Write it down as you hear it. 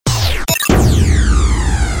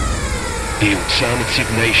The Alternative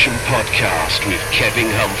Nation Podcast with Kevin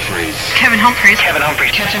Humphreys. Kevin Humphreys. Kevin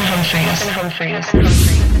Humphreys. Kevin Humphreys. Kevin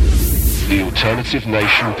Humphreys. The Alternative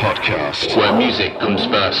Nation Podcast. Where music comes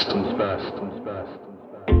first.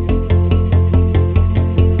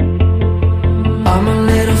 I'm a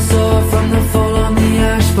little sore from the fall on the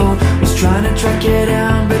asphalt. Was trying to track you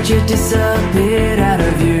down, but you disappeared out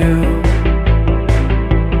of view.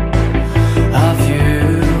 Of you.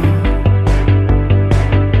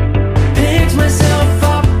 Picked myself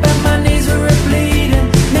up and my knees were bleeding.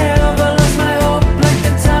 Never lost my hope like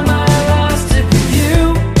the time I lost it with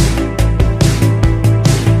you.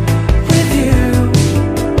 With you.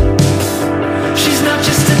 She's not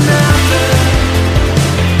just another.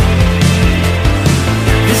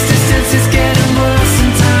 This distance is getting worse in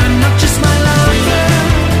time. Not just my lover.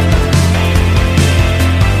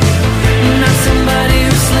 Not somebody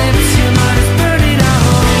who slips. Your mind is burning a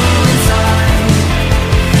hole inside.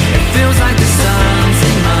 It feels like the sun's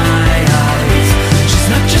in my eyes. She's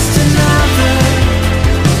not just another.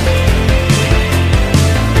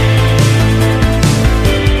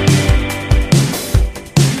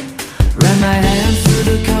 Ran my hand through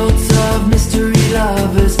the coats of mystery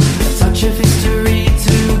lovers. A touch of history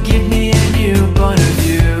to give me a new point of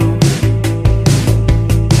view.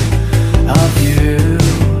 Of you.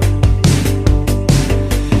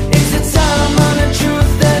 It's a time on a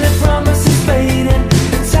truth and a promise is fading.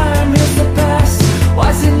 The time heals the past. Why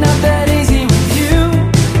is it not that easy with you?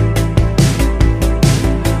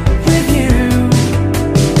 With you.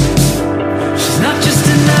 She's not just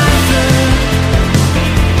another.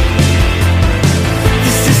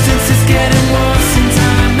 This distance is getting worse in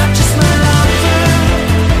time. Not just my lover.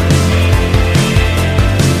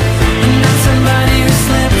 Not somebody who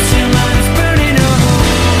slips. Your mind is burning a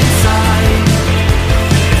hole inside.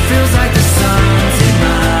 It feels like the sun's in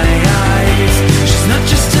my eyes. She's not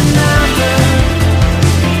just another.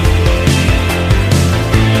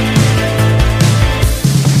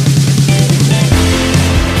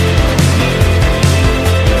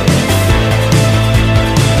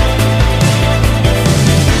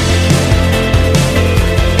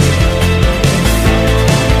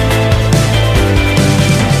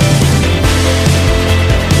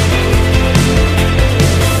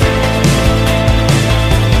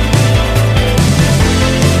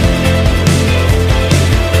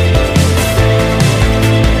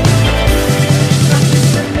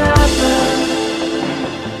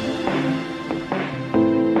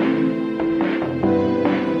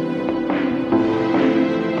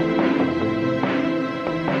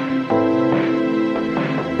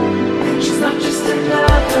 She's not just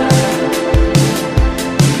another.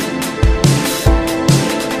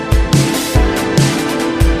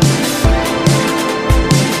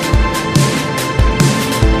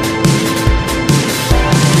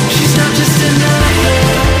 She's not just another.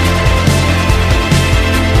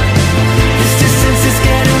 This distance is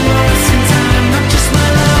getting worse in time. Not just my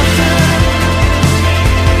lover.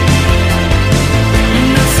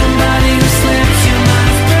 Not somebody who slips. Your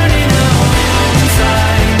mind's burning a hole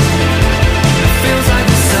inside. It feels like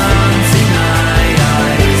the sun's in my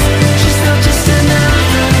eyes. She's not just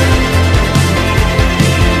another.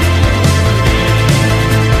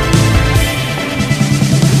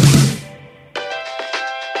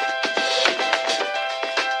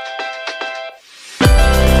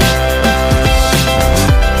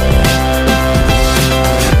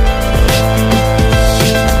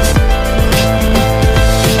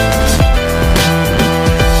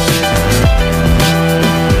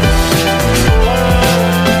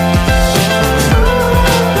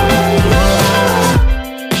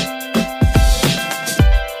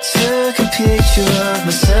 Took a picture of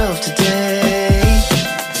myself today.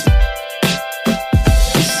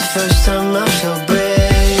 It's the first time I felt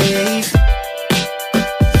brave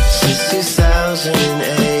since 2008.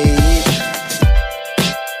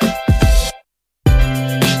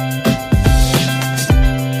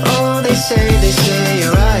 Oh, they say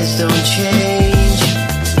your eyes don't change,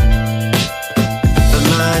 but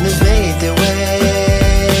mine have made their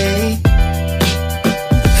way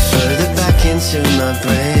further back into my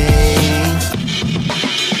brain.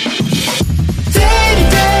 Day to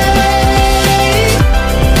day,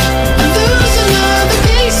 I lose another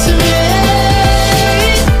piece of me.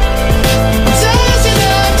 Does it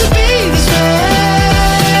have to be this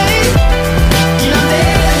way? You'll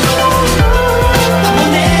never know, I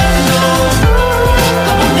will never know.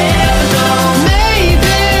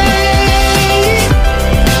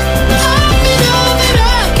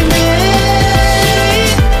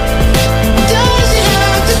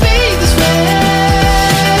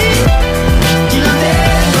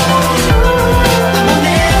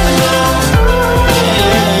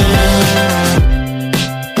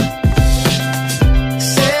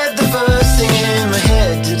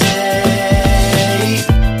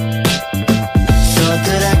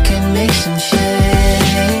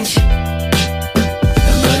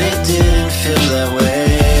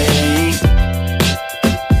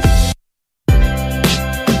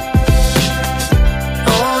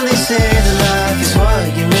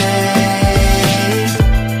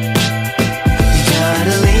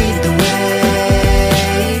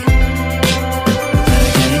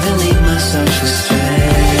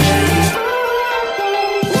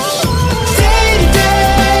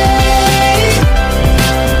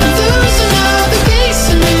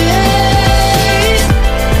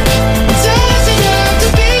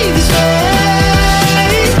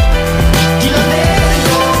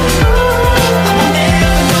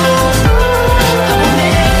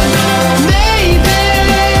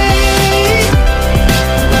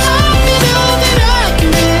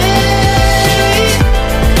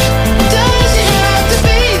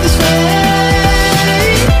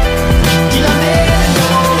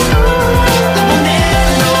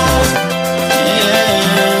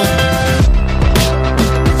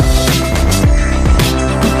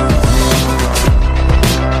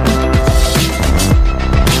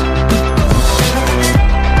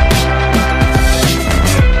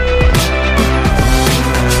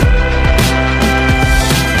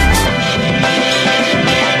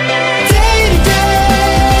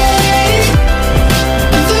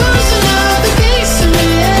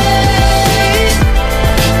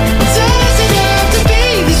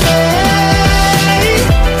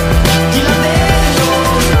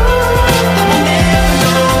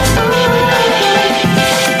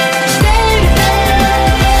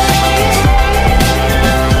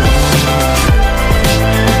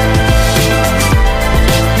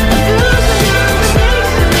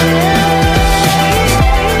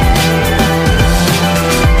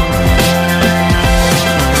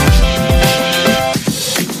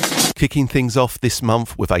 Kicking things off this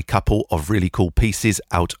month with a couple of really cool pieces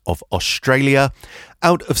out of Australia.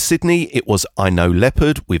 Out of Sydney, it was I Know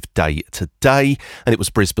Leopard with Day to Day, and it was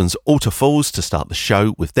Brisbane's Altar Falls to start the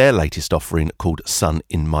show with their latest offering called Sun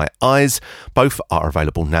in My Eyes. Both are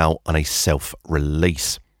available now on a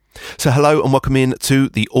self-release. So hello and welcome in to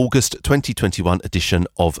the August 2021 edition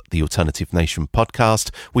of the Alternative Nation podcast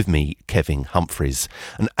with me, Kevin Humphreys.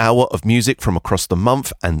 An hour of music from across the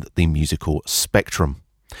month and the musical spectrum.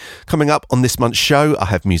 Coming up on this month's show, I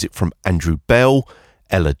have music from Andrew Bell,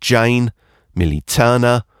 Ella Jane, Millie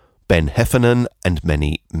Turner, Ben Heffernan and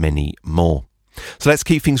many, many more. So let's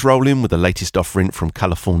keep things rolling with the latest offering from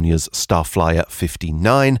California's Starflyer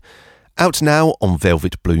 59. Out now on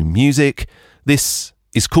Velvet Blue Music, this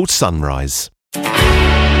is called Sunrise.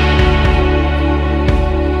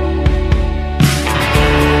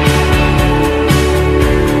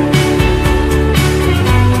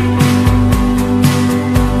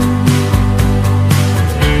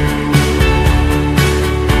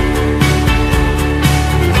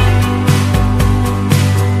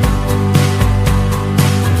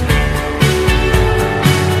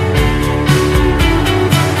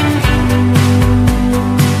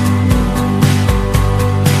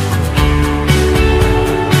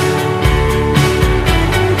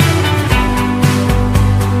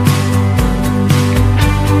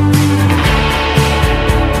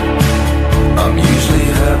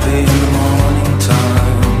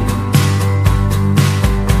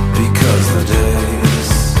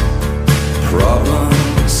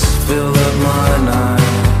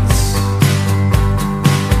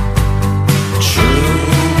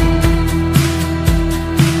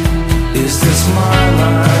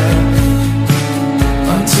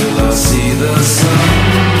 Until I see the sun.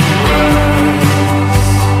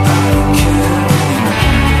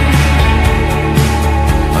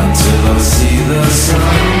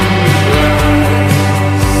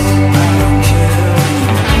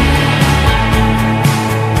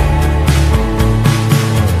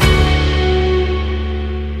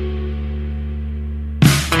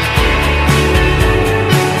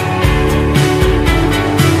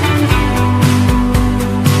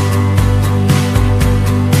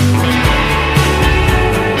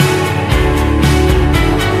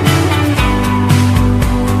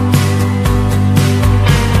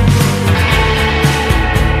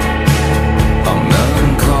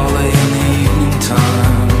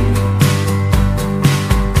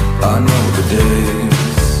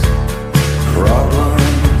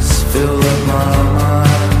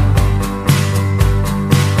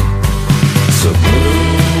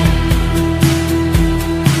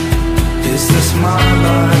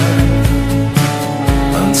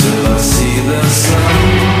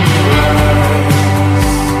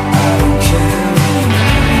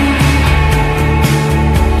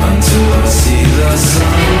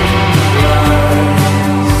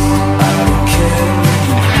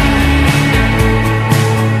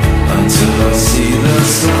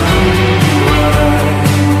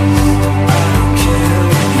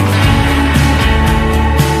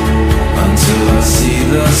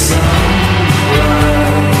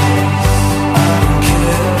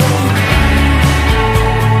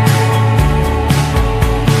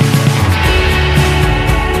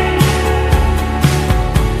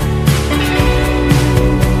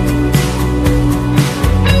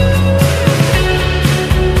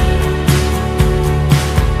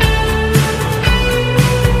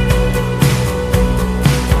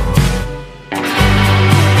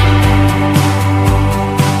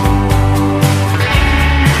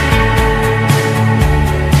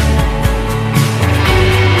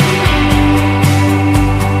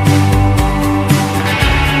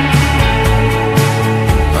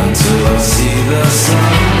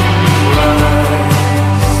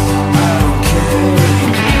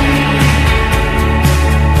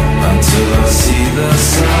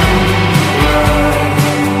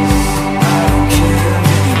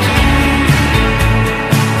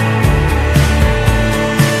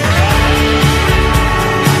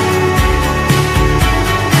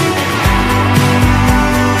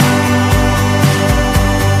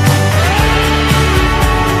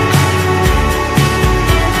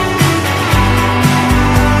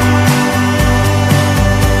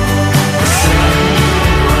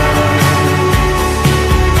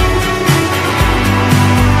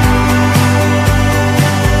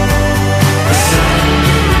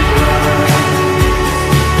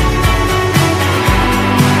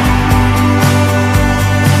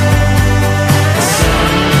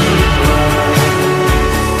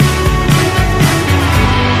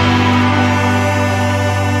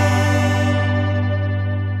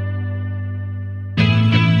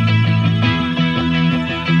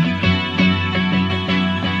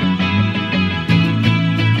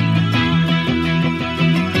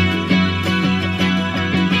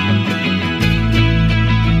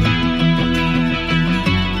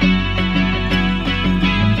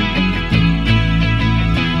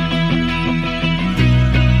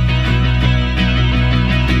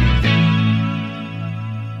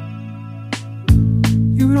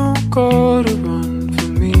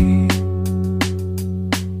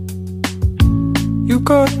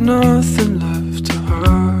 nothing left to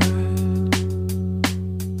hide.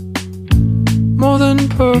 More than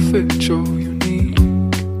perfect, you're unique.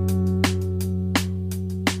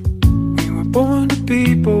 We were born to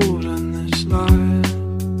be bold in this life.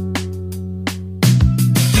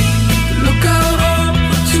 Look out up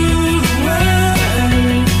to the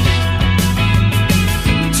west,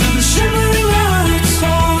 to the shimmering lights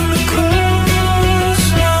on the coastline.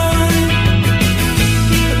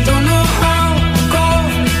 I don't know how we're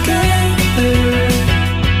gonna get there,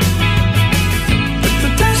 but the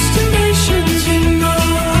destination's in our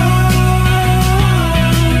eyes.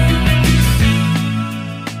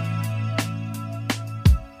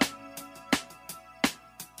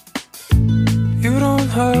 You don't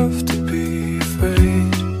have to be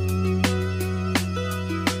afraid.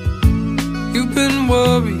 You've been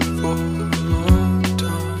worried for a long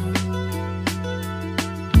time.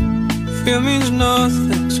 Fear means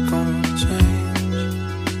nothing's gonna change,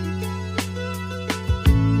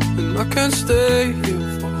 and I can't stay here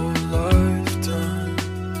for a lifetime.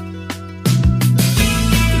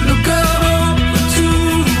 Look out up to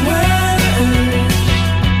the west,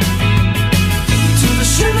 to the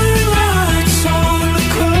shimmering lights on the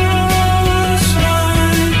coastline.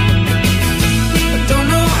 I don't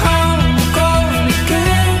know how we're gonna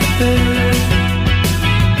get there,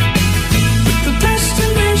 but the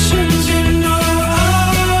destination's in our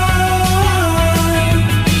eyes.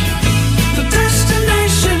 The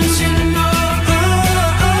destination's in our eyes.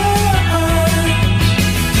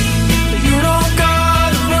 You don't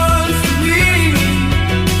gotta run from me.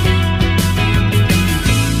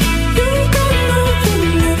 You got nothing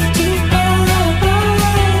left to hide.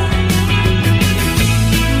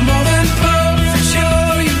 More than perfect,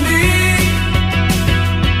 you're unique.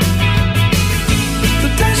 The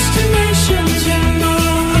destination's in our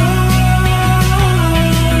eyes.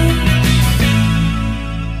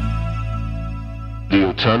 The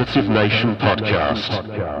Alternative Nation Podcast,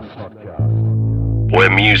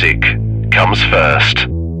 where music comes first.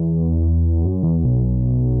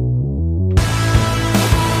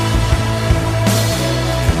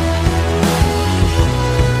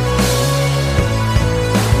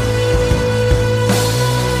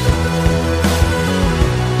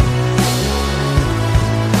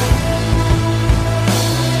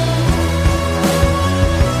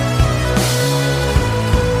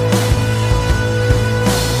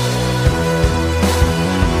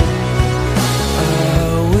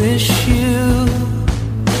 I wish you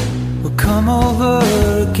would come over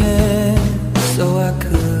again so I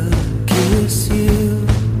could kiss you,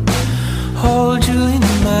 hold you in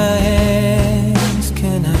my hands.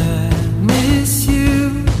 Can I miss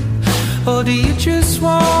you, or do you just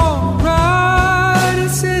want right?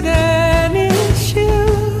 Is it an issue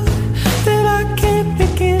that I can't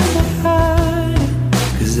begin to hide?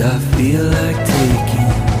 'Cause I feel like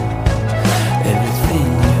taking everything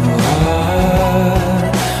you are.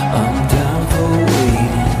 I'm down for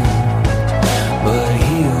waiting, but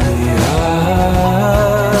here we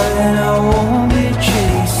are, and I won't be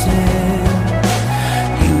chasing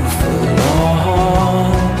you for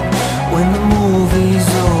long. When the movie's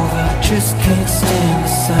over, I just can't stand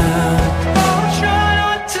the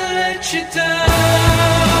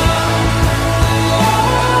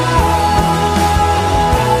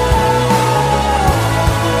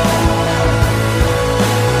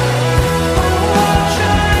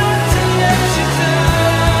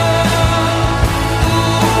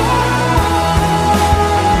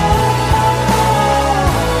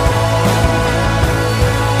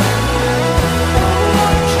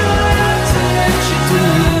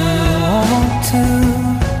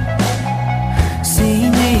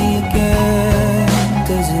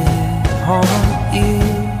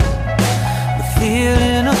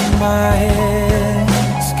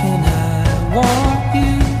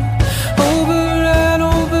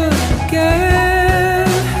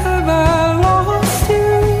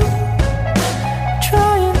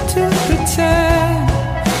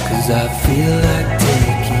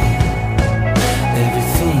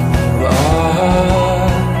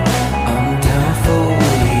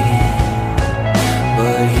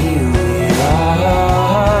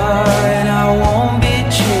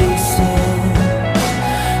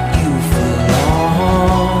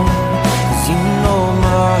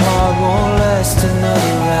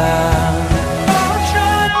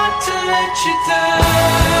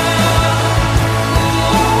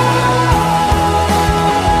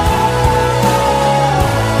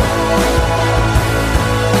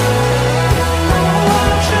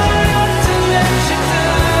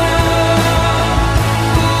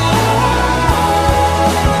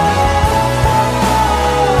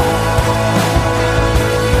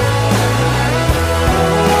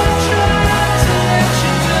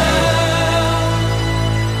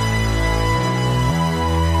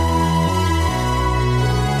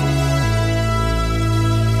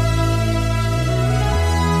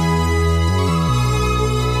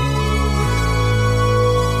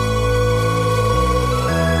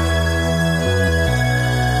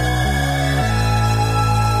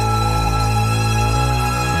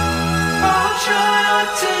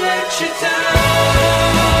you down.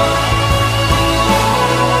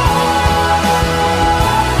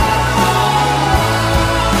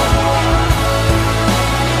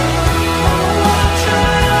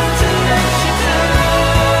 Try not to let you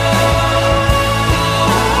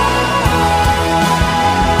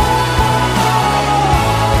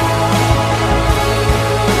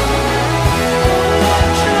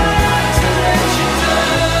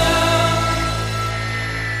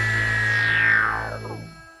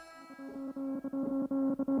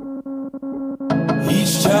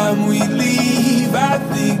Each time we leave, I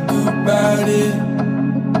think about it.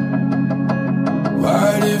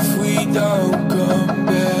 What if we don't come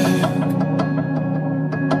back?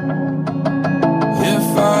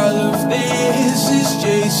 If all of this is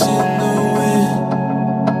chasing the wind,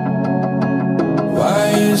 why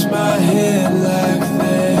is my head like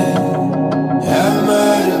that? Am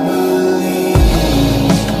I to believe?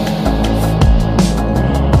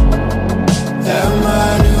 Am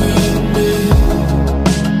I to admit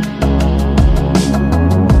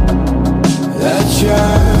that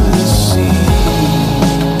you're the sea?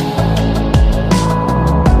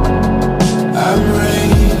 I'm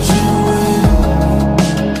raging wind.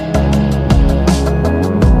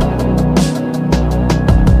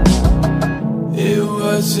 It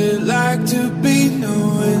wasn't like to be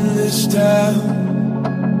new in this town.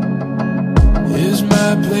 Is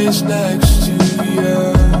my place next to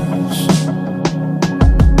yours?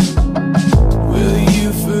 Will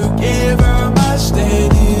you forgive all my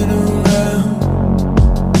standing around?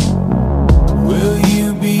 Will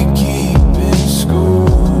you be keeping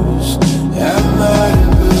scores? Am I to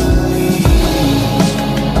believe?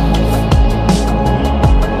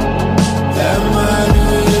 Am I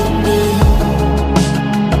to admit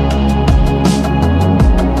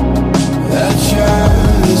that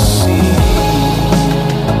you're the sea?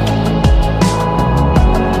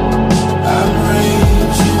 I'm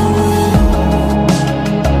raging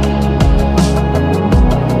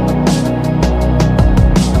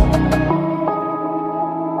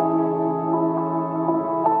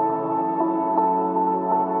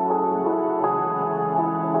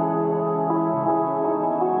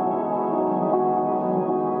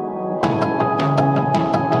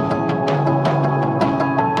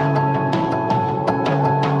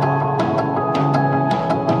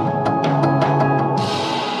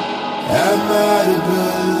am I to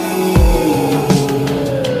believe?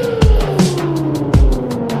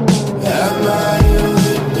 Am I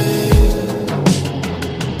to admit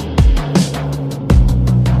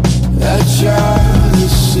that you're the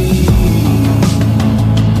sea?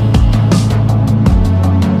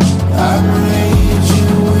 I'm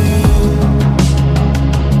raging wind,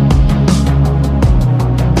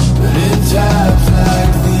 but in times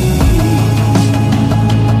like these,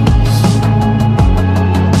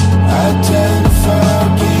 I tend to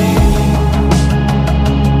forget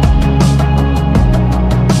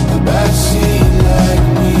the backseat like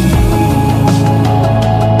me.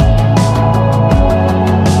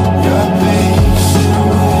 You're patient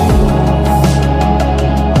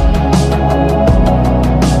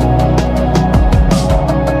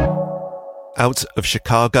Out of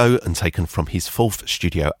Chicago and taken from his fourth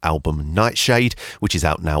studio album Nightshade, which is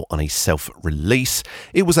out now on a self-release,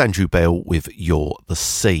 it was Andrew Bell with You're the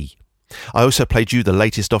Sea. I also played you the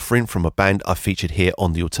latest offering from a band I featured here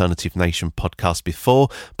on the Alternative Nation podcast before,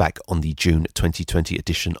 back on the June 2020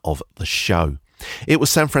 edition of the show. It was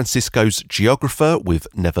San Francisco's Geographer with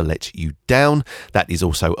Never Let You Down. That is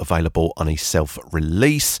also available on a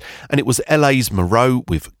self-release. And it was LA's Moreau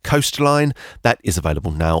with Coastline. That is available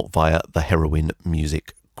now via the Heroin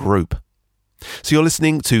Music Group. So you're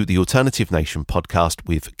listening to the Alternative Nation podcast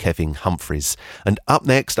with Kevin Humphreys. And up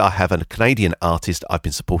next, I have a Canadian artist I've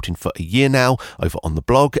been supporting for a year now over on the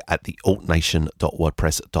blog at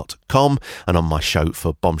thealtnation.wordpress.com and on my show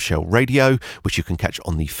for Bombshell Radio, which you can catch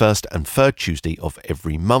on the first and third Tuesday of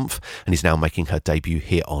every month, and is now making her debut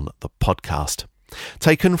here on the podcast.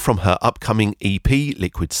 Taken from her upcoming EP,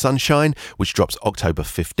 Liquid Sunshine, which drops October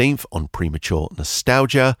 15th on Premature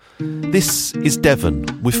Nostalgia, this is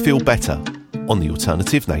Devon with Feel Better on the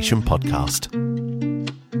Alternative Nation podcast.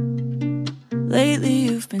 Lately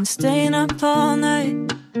you've been staying up all night,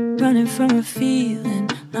 running from a feeling,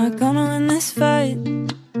 not gonna win this fight.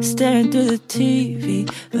 Staring through the TV,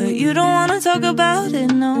 but you don't wanna talk about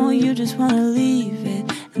it, no, you just wanna leave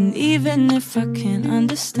it. And even if I can't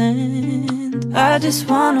understand, I just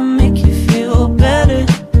wanna make you feel better.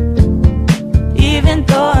 Even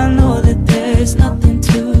though I know that there's nothing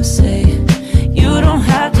to say, you don't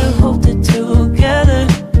have to hold it together.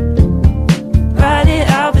 Ride it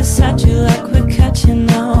out beside you like we're catching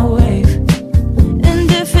a wave. And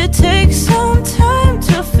if it takes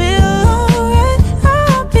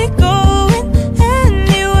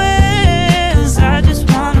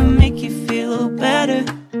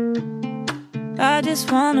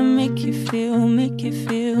just wanna make you feel, make you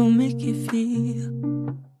feel, make you feel.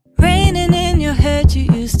 Raining in your head,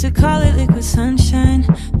 you used to call it liquid sunshine.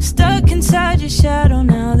 Stuck inside your shadow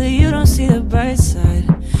now that you don't see the bright side.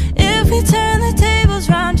 If we turn the tables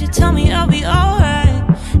round, you tell me I'll be alright.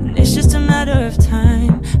 And it's just a matter of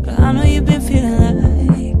time, but I know you've been feeling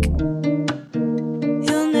like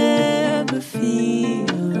you'll never feel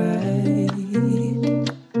right.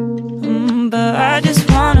 But I just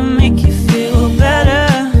wanna make you feel better,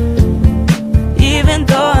 even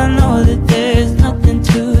though I know that there's nothing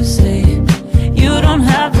to say. You don't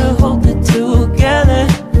have to hold it together.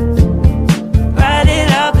 Ride it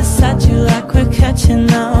out beside you like we're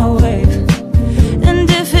catching a wave. And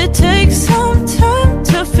if it takes some time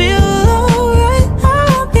to feel alright, I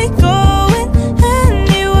won't be going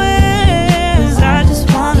anywhere. 'Cause I just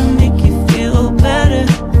wanna make you feel better.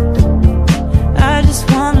 I just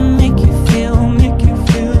wanna make you feel, make you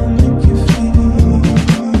feel, make you feel.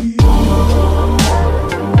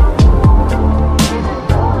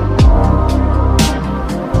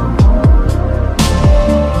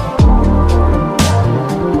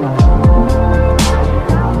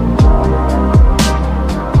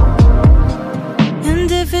 And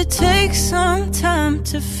if it takes some time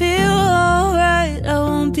to feel alright, I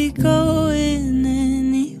won't be going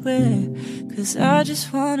anywhere. 'Cause I just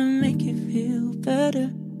wanna make you feel better.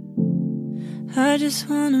 I just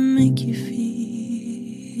wanna make you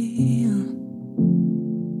feel.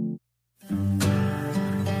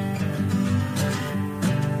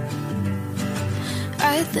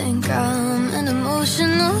 I think I'm an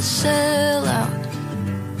emotional sellout,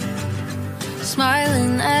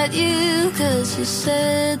 smiling at you 'cause you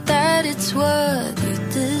said that it's what you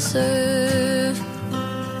deserve.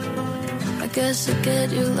 I guess I get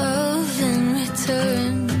your love in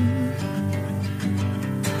return.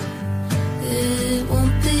 It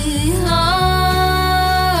won't be long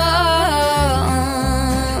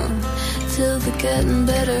till they're getting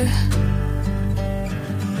better.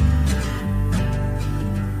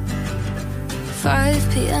 5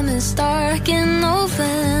 p.m. is dark in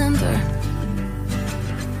November.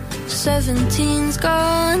 17's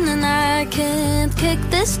gone and I can't kick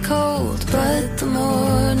this cold, but the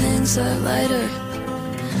mornings are lighter.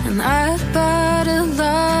 And I bought a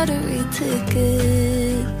lottery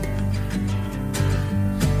ticket.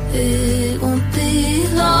 It won't be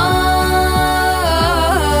long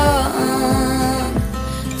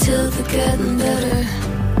till they're getting better.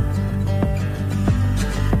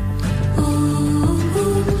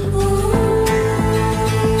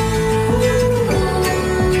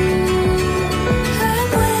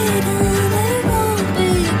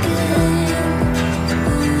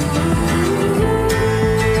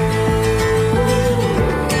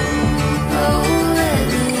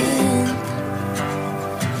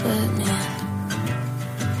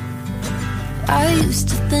 I used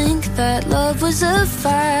to think that love was a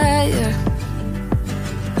fire,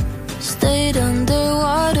 stayed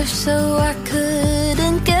underwater so I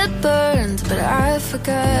couldn't get burned. But I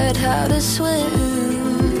forgot how to swim,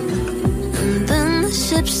 and then the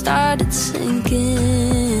ship started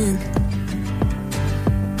sinking.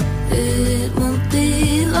 It won't be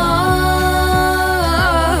long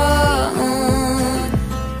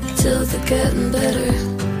till they're getting better.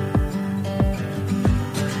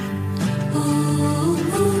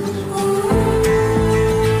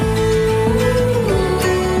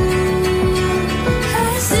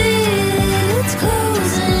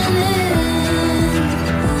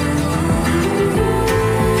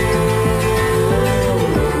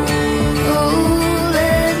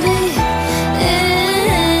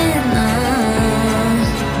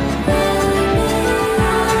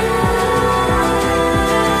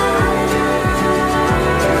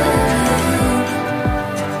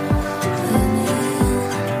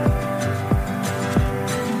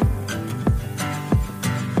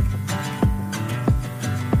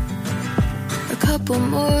 Couple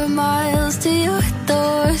more miles to your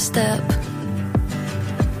doorstep.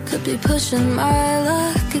 Could be pushing my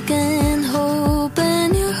luck again, hoping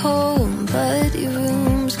you're home, but your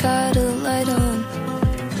room's got a light on.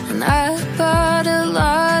 And I bought a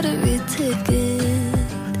lottery ticket.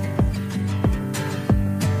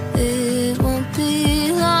 It won't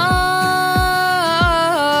be long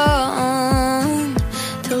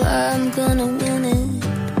till I'm gonna win it.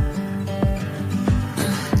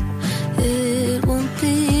 It won't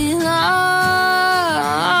be long.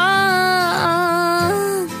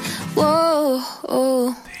 Whoa,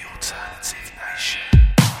 oh. The Alternative Nation.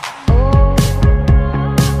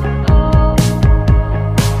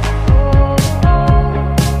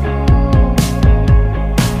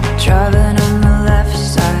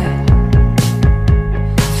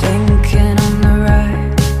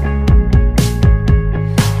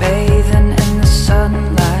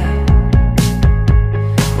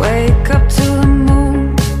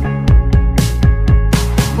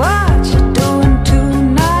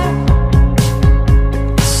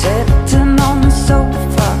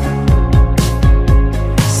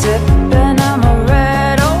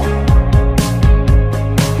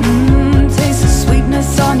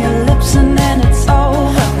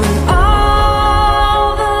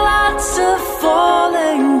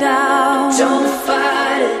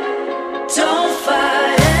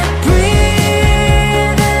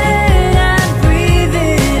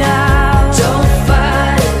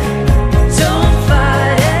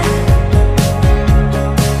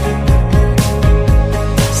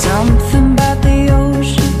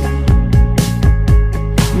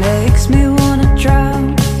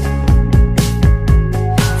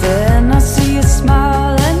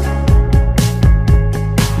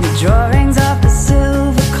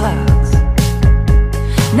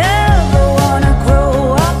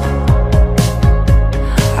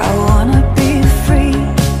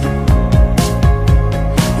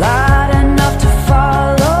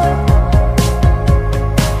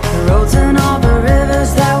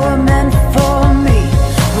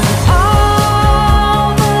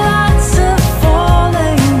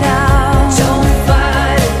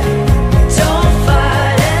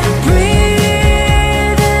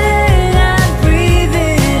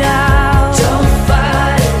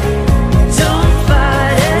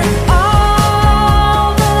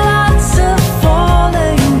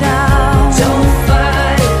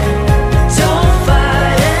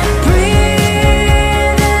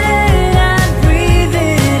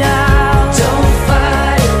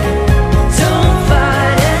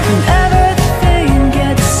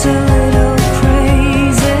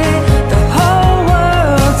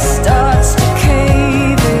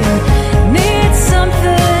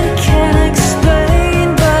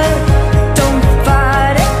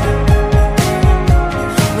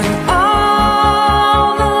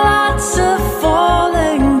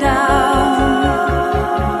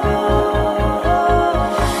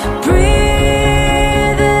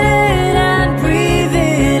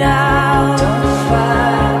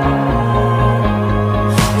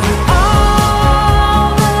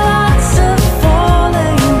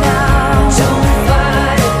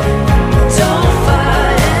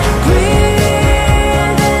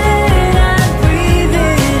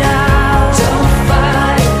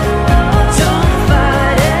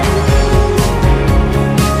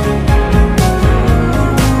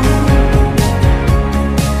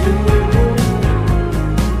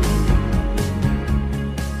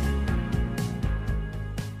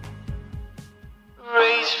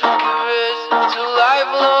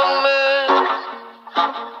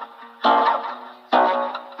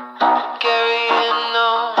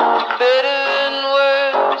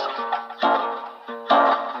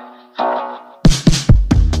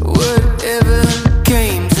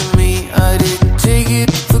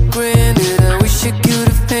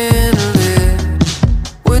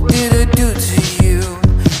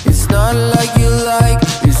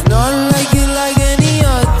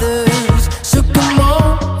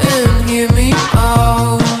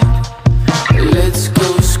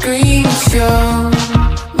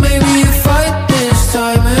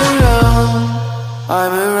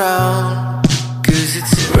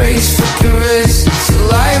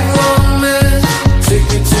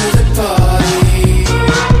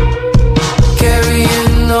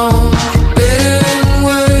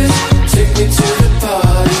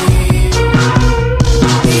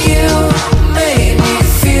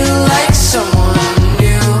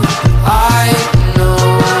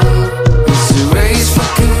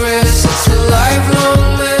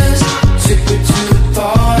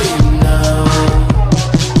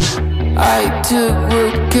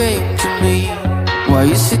 Why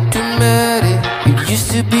you so dramatic? You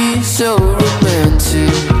used to be so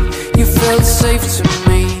romantic. You felt safe to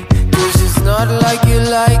me, 'cause it's not like you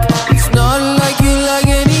like, it's not like you like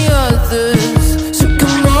any others. So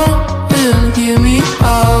come on and hear me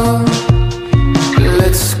out.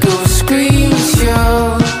 Let's go scream and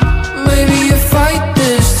shout. Maybe you fight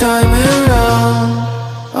this time around.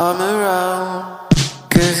 I'm around.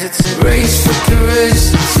 'Cause it's a race for the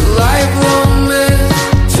wrist, it's a lifelong mess.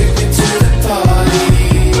 Take me to the party,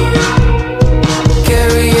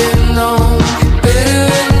 carrying on, better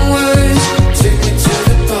and worse. Take me to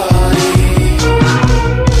the party.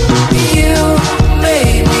 You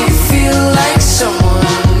made me feel like someone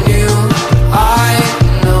new. I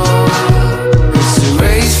know it's a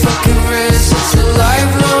race for the wrist, it's a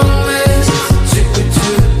lifelong mess. Take me to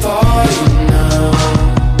the party now.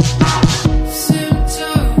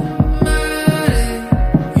 Symptomatic.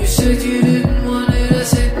 You said you didn't want it. I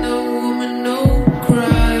said no, woman, no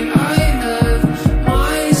cry. I have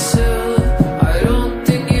myself. I don't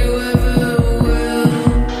think you ever will.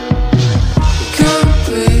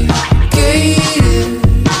 Complicated.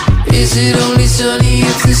 Is it only sunny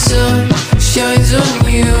if the sun shines on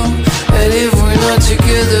you? And if we're not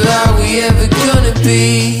together, are we ever gonna be?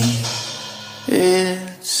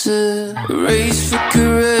 It's a race for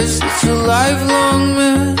caress, it's a lifelong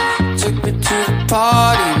mess. Take me to the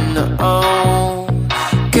party now,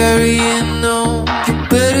 carrying on, for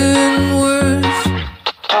better and worse.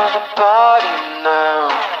 To the party now.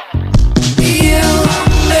 You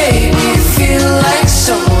made me feel like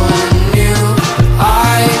someone new.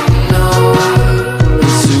 I know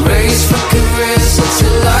it's a race for caress, it's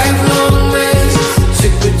a lifelong mess.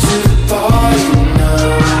 Take me to the party now.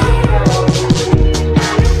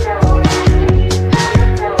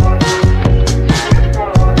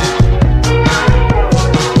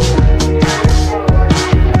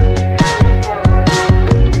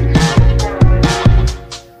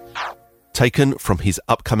 Taken from his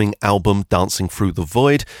upcoming album Dancing Through the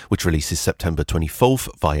Void, which releases September 24th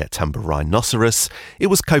via Timbre Rhinoceros, it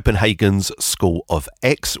was Copenhagen's School of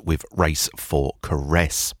X with Race for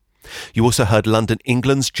Caress. You also heard London,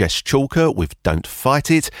 England's Jess Chalker with Don't Fight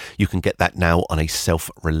It. You can get that now on a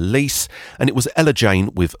self-release. And it was Ella Jane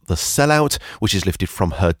with The Sellout, which is lifted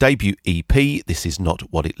from her debut EP, This Is Not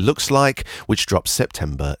What It Looks Like, which drops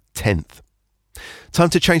September 10th. Time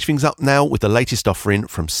to change things up now with the latest offering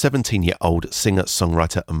from 17-year-old singer,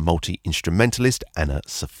 songwriter and multi-instrumentalist Anna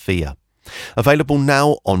Sophia. Available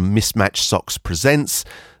now on Mismatched Socks Presents,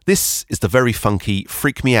 this is the very funky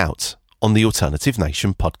Freak Me Out on the Alternative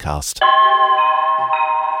Nation podcast.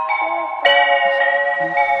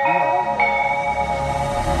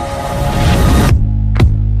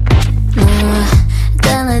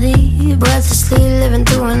 Identity, breathlessly living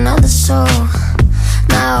through another soul.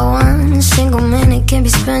 Not one single minute can be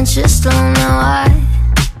spent just alone. Now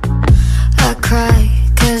I cry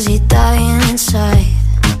 'cause you're dying inside.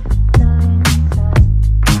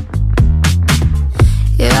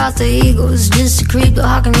 Your alter ego's just a creep, but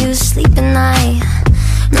how can you sleep at night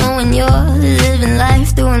knowing you're living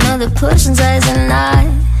life through another person's eyes? And I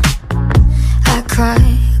cry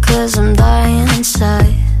 'cause I'm dying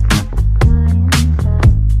inside.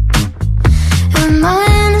 Am I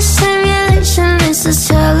in a simulation? Is this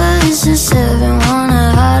hell or is this heaven?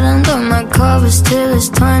 Wanna hide under my covers till it's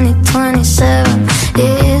 2027.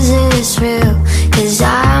 Is this real? 'Cause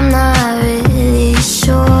I'm not really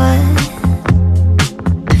sure.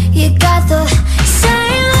 You got the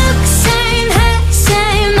same look, same hair,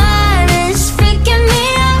 same mind. It's freaking me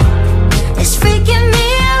out. It's freaking me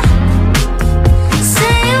out.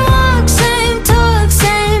 Same walk, same talk,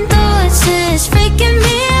 same thoughts. It's freaking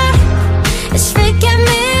me out. It's freaking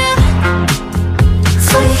me out.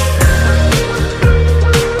 Free.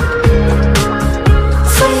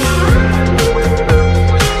 Free.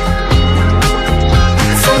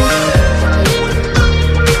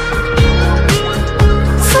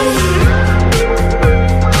 Free.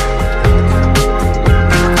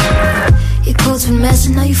 Your clothes been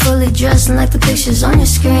messing, now you fully dressing like the pictures on your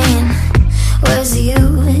screen. Where's the you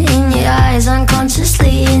in your eyes,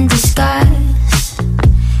 unconsciously in disguise?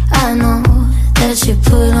 I know that you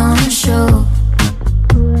put on a show.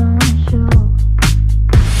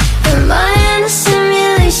 Am I in a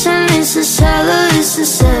simulation? Is this hell or is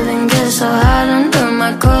this heaven? Guess I'll hide under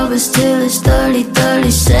my covers till it's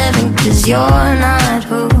 30-37. 'Cause you're not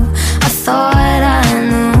who I thought I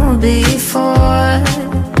knew before.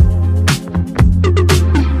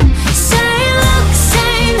 Same look,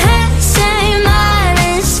 same hair, same mind.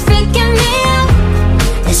 It's freaking me out.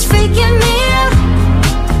 It's freaking me out.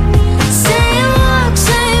 Same walk,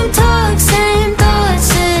 same talk, same thoughts.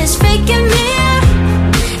 It's freaking me out.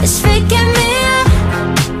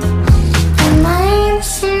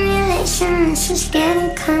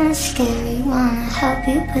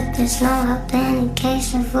 you, but there's no hope in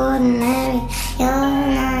case of ordinary. You're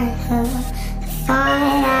not who I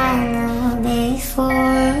thought I knew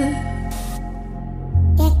before.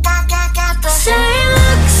 You got the same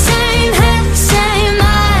look, same head, same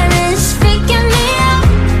mind. It's freaking me out.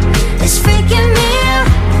 It's freaking me out.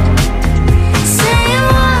 Same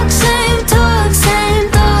walk, same talk, same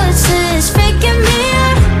thoughts. It's freaking me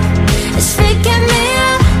out. It's freaking me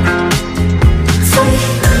out.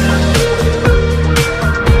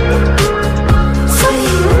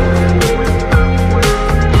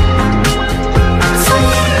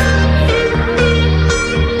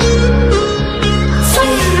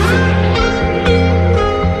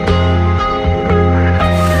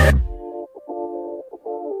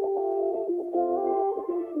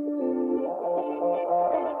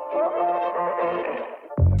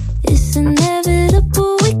 It's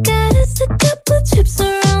inevitable, we got us a couple trips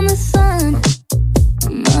around the sun,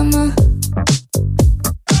 mama.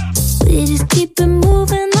 We just keep it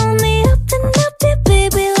moving on the up and up, yeah,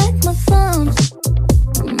 baby, like my thumbs,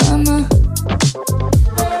 mama.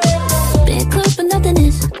 Been close but nothing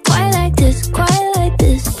is quite like this,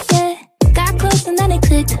 yeah. Got close and then it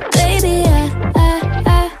clicked, baby,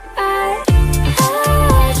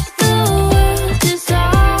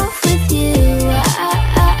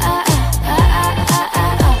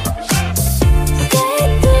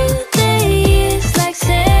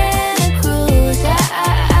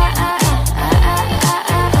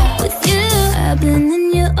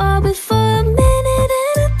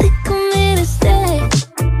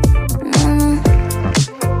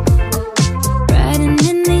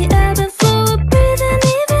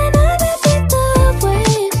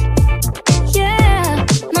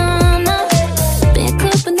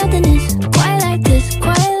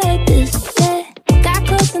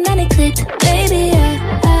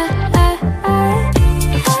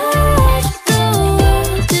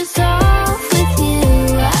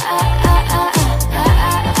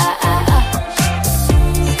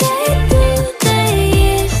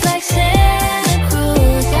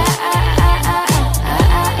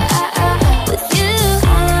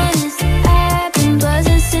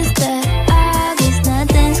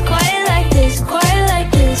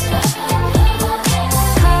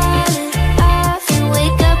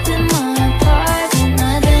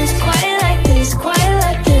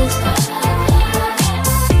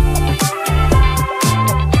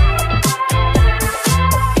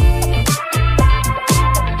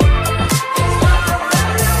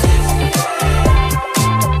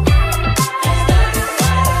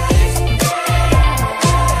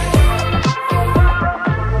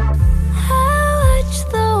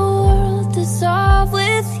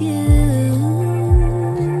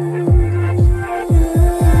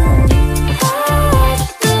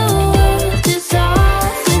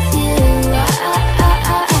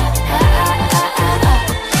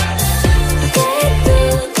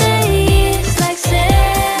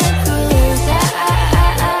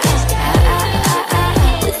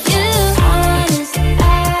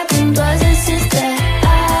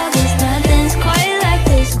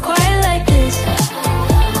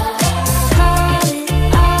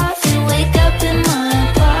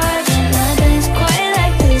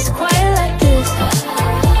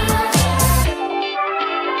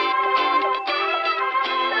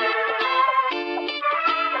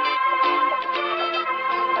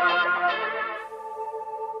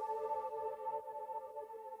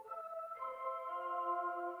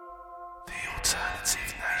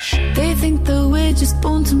 They think that we're just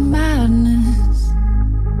born to madness,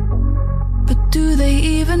 but do they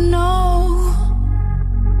even know?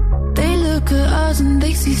 They look at us and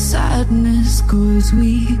they see sadness, 'cause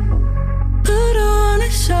we put on a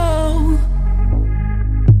show.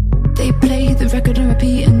 They play the record on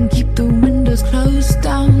repeat and keep the windows closed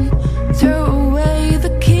down. Throw away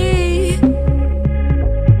the key,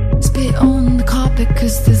 spit on the carpet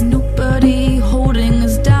 'cause there's nobody holding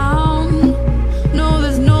us down. No,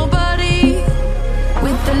 there's nobody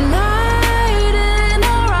with the light in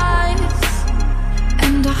our eyes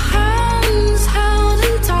and our hands held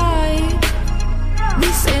in tight. We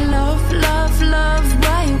say love, love, love,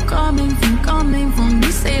 where you coming from, coming from.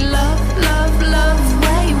 We say love, love, love,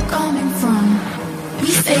 where you coming from.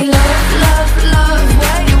 We say love, love, love,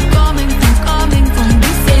 where you coming from, coming from.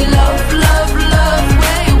 We say love, love, love,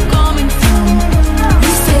 where you coming from.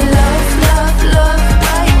 We say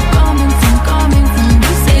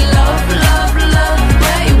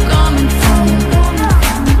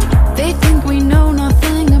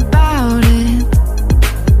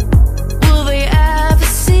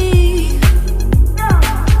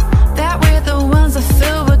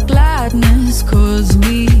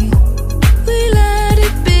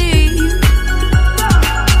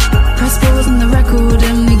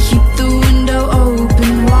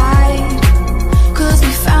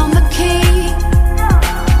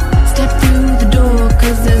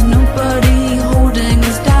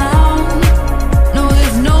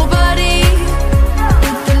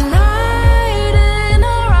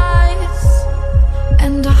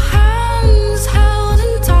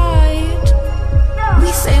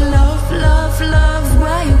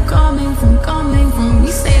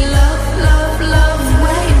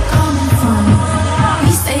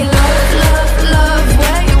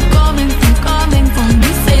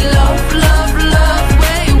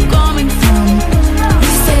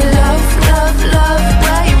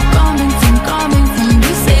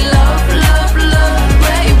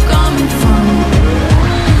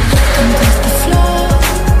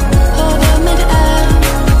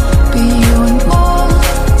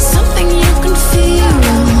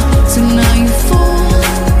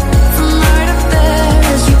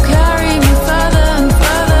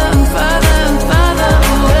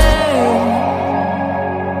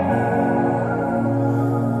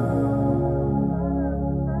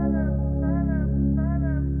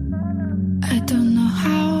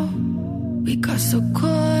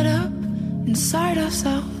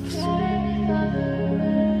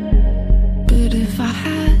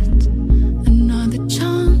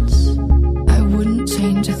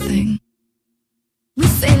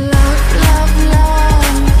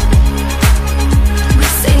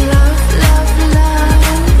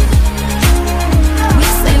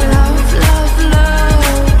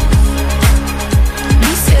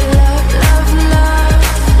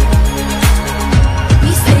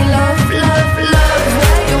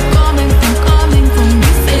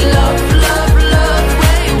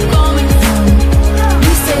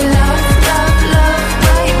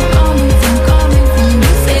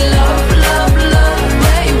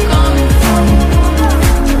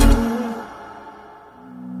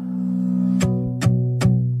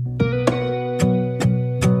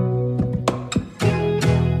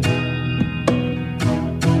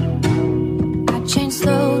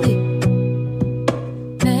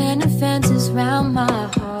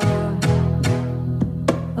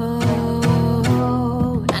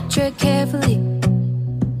tread carefully,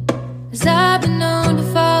 as I've been known to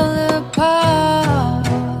fall apart.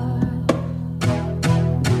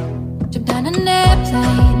 Jumped on an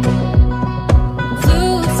airplane,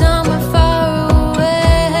 flew somewhere far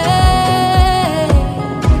away,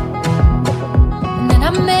 and then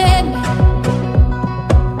I met me,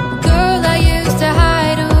 the girl I used to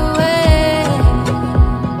hide away.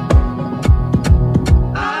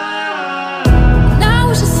 And I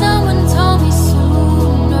wish that someone told me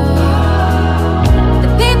sooner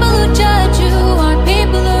that people who judge you aren't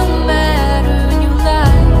people who matter in your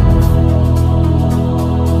life.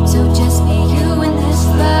 So just be you in this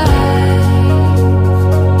life.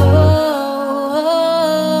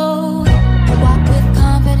 Oh, I walk with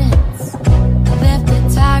confidence. I left the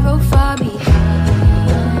tightrope far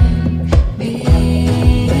behind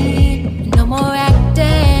me. No more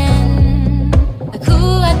acting like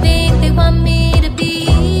who I think they want me to be.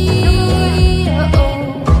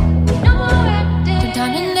 No more acting. Jumped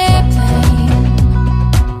on an airplane,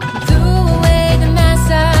 threw away the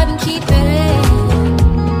mask I've been keeping.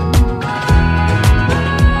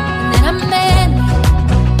 And then I met me,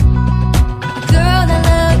 the girl I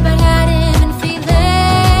loved but hadn't been feeling.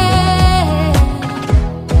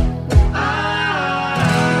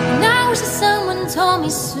 And I wish that someone told me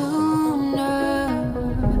sooner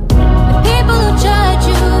that people who judge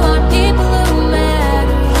you aren't people who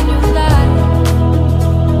matter in your life.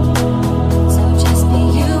 So just be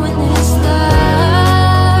you in this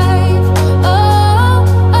life.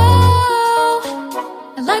 Oh,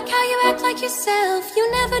 I like how you act like yourself. You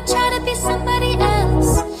never try to be somebody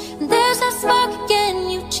else. And there's that spark again.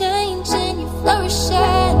 You changed and you flourishing.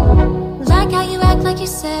 I like how you act like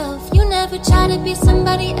yourself. You never try to be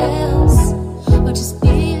somebody else, or just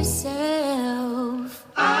be yourself.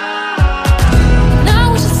 And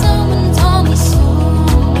I wish that someone told me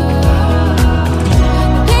sooner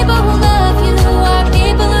that people who love you are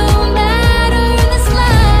people who matter in this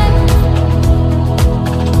life.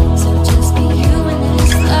 So just be you in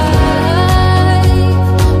this life.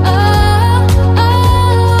 Oh,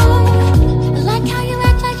 I like how you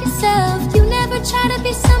act like yourself. You never try to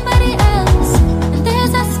be somebody else. And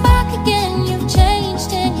there's that spark again. You've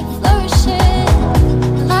changed and you're flourishing.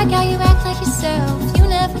 I like how you act like yourself. You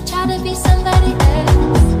never try to be somebody else,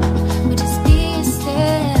 but just be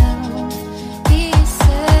yourself. Be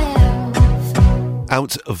yourself.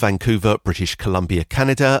 Out of Vancouver, British Columbia,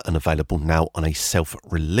 Canada, and available now on a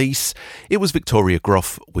self-release, it was Victoria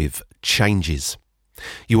Groff with Changes.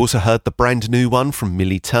 You also heard the brand new one from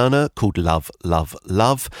Millie Turner called Love, Love,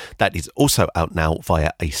 Love. That is also out now via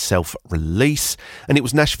a self-release. And it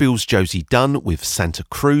was Nashville's Josie Dunn with Santa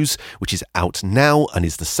Cruz, which is out now and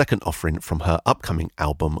is the second offering from her upcoming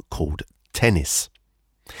album called Tennis.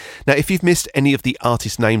 Now, if you've missed any of the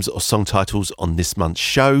artist names or song titles on this month's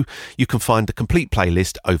show, you can find the complete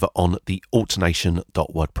playlist over on the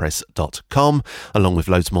altnation.wordpress.com, along with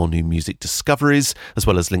loads more new music discoveries, as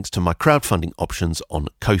well as links to my crowdfunding options on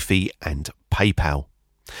Ko-fi and PayPal.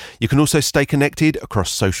 You can also stay connected across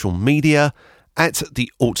social media at the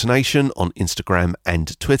Alternation on Instagram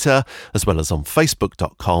and Twitter, as well as on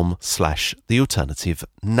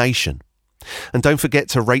facebook.com/thealternativenation. And don't forget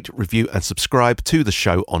to rate, review and subscribe to the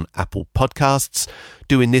show on Apple Podcasts.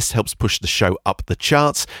 Doing this helps push the show up the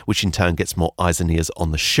charts, which in turn gets more eyes and ears on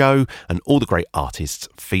the show and all the great artists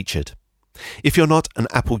featured. If you're not an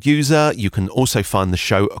Apple user, you can also find the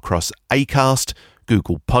show across Acast,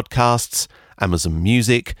 Google Podcasts, Amazon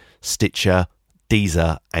Music, Stitcher,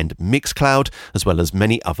 Deezer and Mixcloud, as well as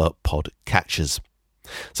many other podcatchers.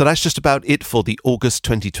 So that's just about it for the August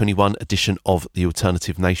 2021 edition of the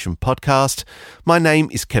Alternative Nation podcast. My name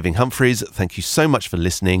is Kevin Humphreys. Thank you so much for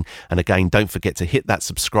listening. And again, don't forget to hit that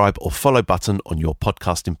subscribe or follow button on your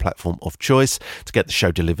podcasting platform of choice to get the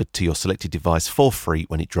show delivered to your selected device for free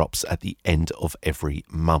when it drops at the end of every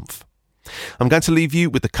month. I'm going to leave you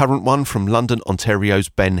with the current one from London, Ontario's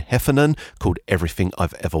Ben Heffernan called Everything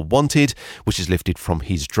I've Ever Wanted, which is lifted from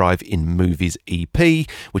his Drive-In Movies EP,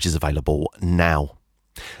 which is available now.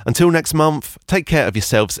 Until next month, take care of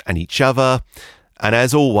yourselves and each other. And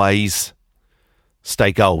as always,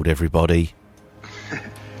 stay gold, everybody.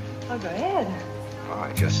 Oh, go ahead. Well,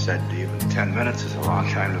 I just said even 10 minutes is a long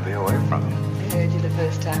time to be away from you. I heard you the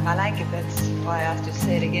first time. I like it. That's why I asked you to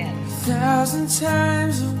say it again. 1,000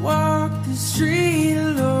 times I walked the street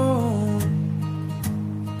alone,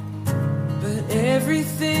 but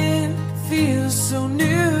everything feels so new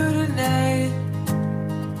tonight.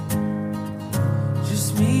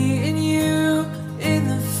 Just me and you in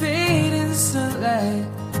the fading sunlight.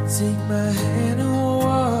 Take my hand and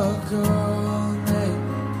walk all night.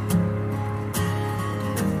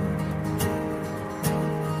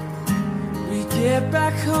 get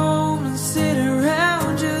back home and sit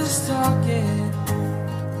around just talking.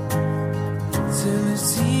 Turn the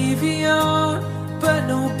TV on, but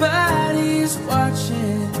nobody's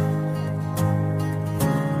watching.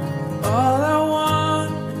 All I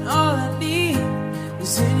want and all I need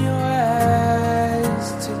is in your eyes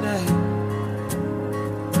tonight.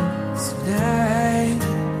 Tonight.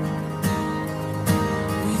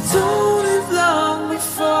 We don't live long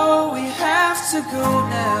before we have to go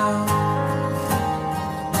now.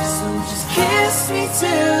 So just kiss me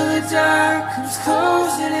till the dark comes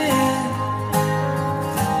closing in.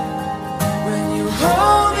 When you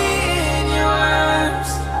hold me in your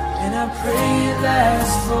arms, and I pray it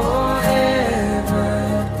lasts forever.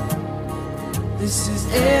 This is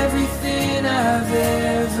everything I've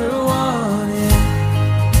ever wanted.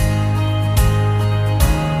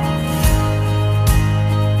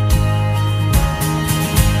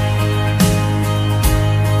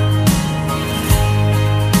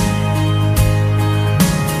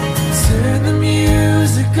 Turn the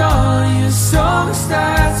music on, your song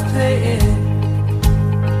starts playing.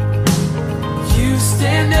 You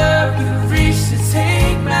stand up and reach to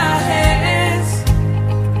take my hands.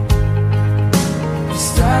 You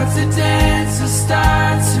start to dance, I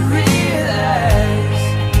start to realize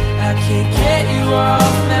I can't get you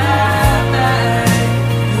off my mind.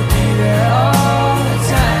 You'll be there all the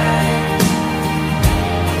time.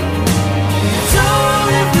 We don't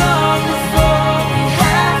live long before we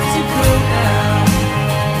have to go now.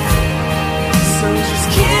 So just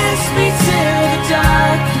kiss me till the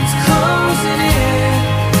dark comes closing in.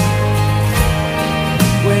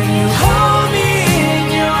 When you hold me in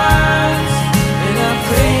your arms, and I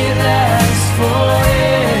pray it lasts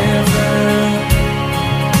forever.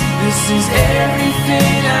 This is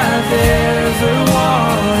everything I've ever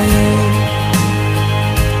wanted.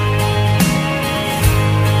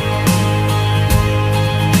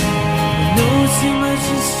 I know too much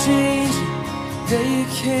has changed that you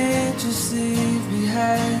can't just leave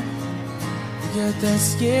behind. You got that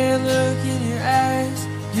scared look in your eyes,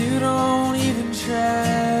 you don't even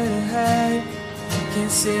try to hide.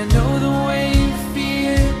 Can't say I know the way you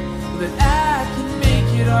feel, but I can make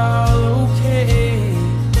it all okay.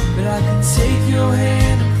 But I can take your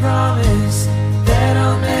hand and promise that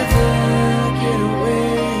I'll never get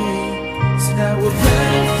away. Tonight we're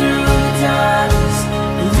burning through the darkness,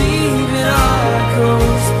 leaving all our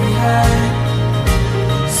ghosts behind.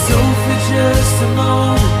 So for just a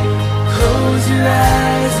moment, close your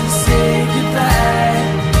eyes and say goodbye.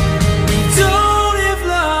 We don't live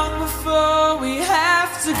long before we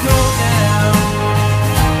have to go now.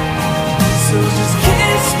 So just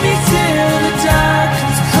kiss me till the dark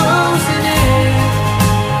comes closing in.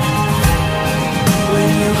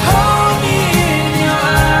 When you hold me in your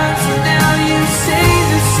arms, and now you say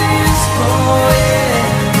this is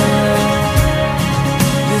forever.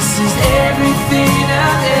 This is everything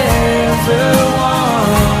I've ever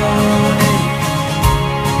wanted.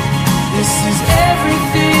 This is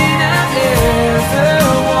everything I've ever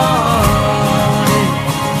wanted.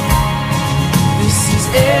 This is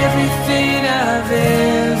everything I've ever